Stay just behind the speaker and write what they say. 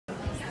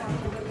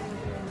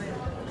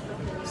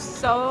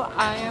So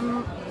I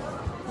am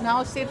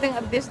now sitting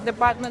at this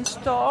department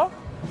store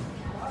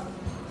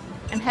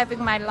and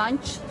having my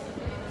lunch.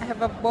 I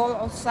have a bowl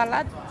of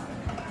salad,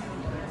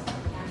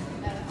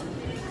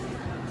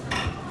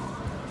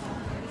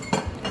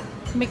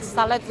 mixed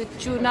salad with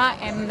tuna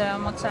and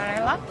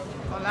mozzarella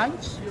for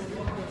lunch.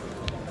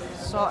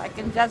 So I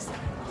can just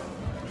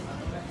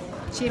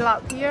chill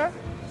out here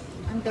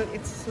until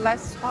it's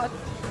less hot,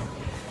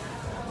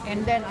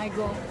 and then I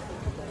go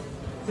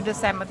to the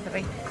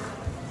cemetery.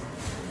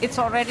 It's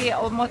already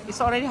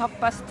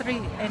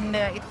 3:30 and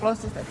it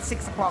closes at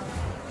 6 o'clock.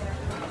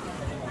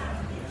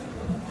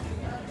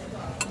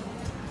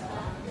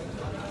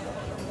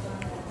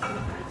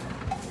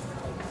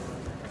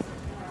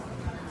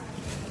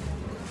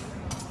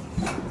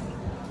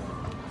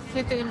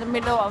 Sitting in the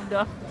middle of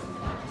the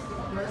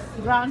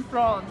ground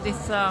floor of this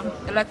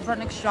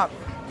electronics shop.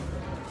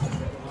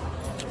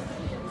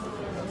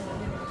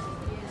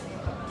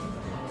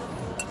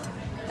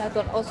 That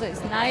one also is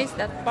nice,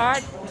 that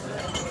part.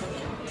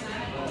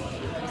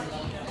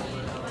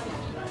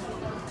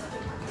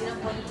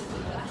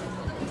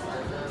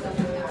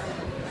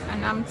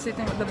 And I'm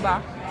sitting at the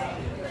bar.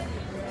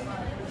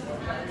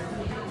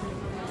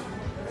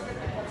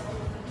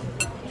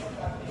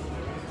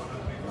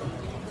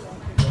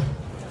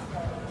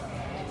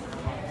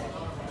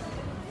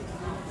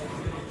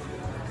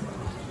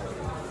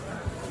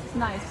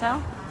 Nice, huh?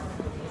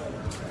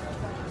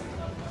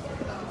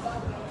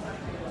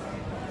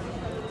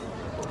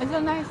 It's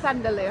a nice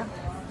chandelier.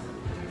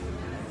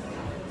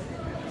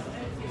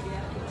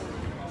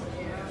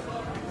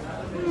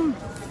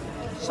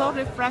 So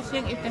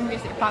refreshing eating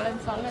this Italian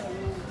salad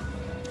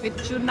with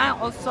tuna,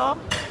 also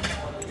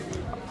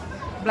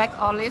black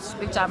olives,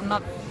 which I'm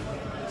not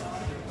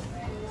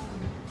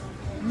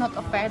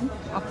a fan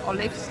of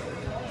olives,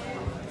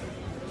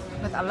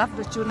 but I love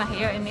the tuna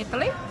here in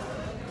Italy.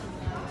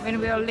 When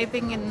we were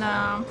living in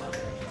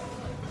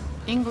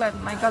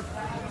England, my God,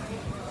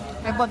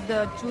 I bought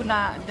the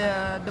tuna,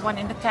 the one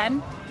in the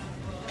can,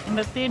 in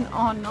the tin.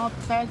 Oh, no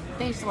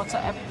taste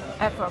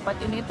whatsoever,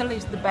 but in Italy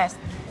it's the best.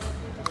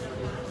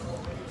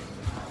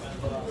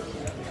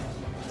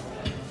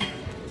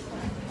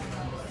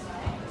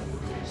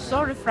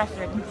 So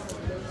refreshing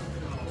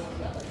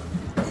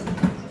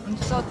and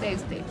so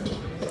tasty,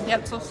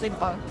 yet so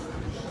simple.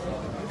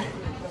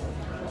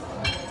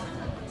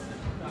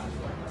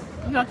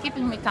 You are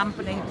keeping me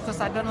company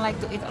because I don't like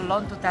to eat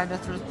alone, to tell the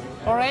truth.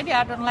 Already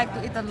I don't like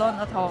to eat alone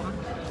at home,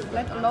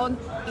 let alone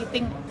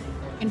eating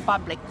in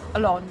public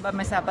alone by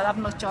myself, but I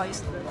have no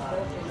choice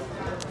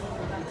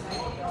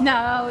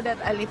now that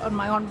I live on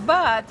my own.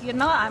 But you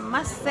know, I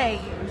must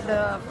say,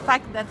 the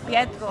fact that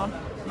Pietro,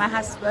 my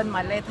husband,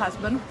 my late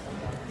husband,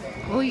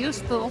 who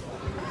used to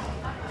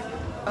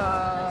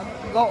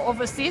go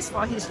overseas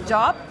for his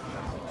job,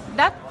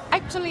 that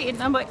actually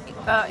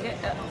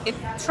it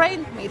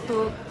trained me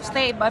to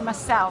stay by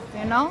myself,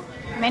 you know,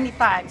 many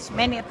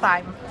a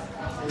time.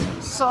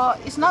 So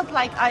it's not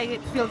like I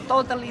feel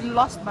totally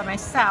lost by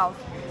myself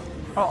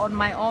or on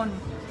my own.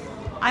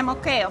 I'm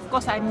okay. Of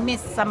course, I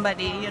miss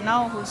somebody, you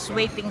know, who's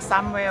waiting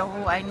somewhere,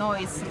 who I know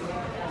is,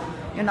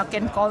 you know,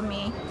 can call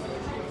me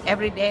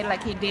every day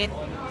like he did.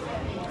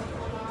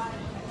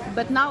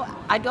 But now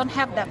I don't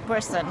have that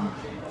person,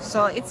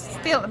 so it's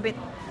still a bit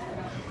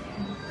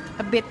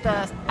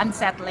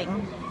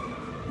unsettling,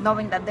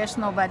 knowing that there's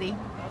nobody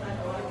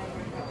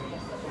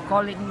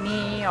calling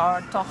me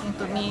or talking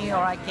to me,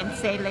 or I can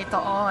say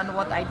later on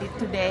what I did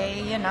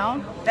today, you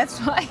know. That's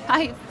why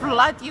I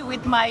flood you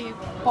with my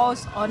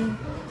post on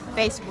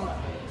Facebook.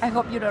 I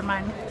hope you don't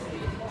mind.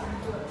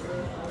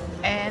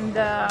 And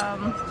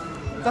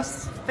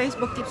because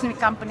Facebook keeps me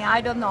company, I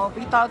don't know.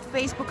 Without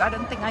Facebook, I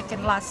don't think I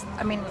can last.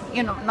 I mean,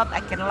 you know, not I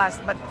can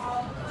last, but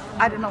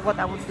I don't know what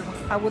I would do.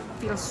 I would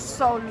feel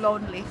so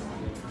lonely.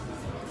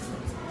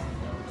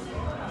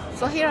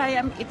 So here I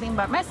am eating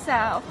by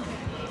myself.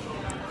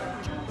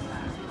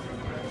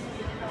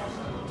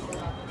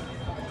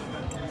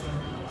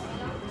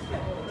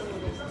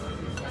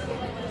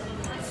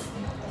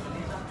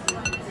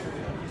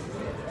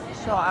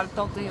 So I'll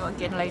talk to you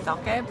again later,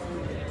 okay?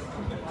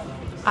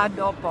 A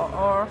dopo,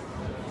 or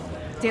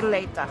till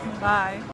later. Bye.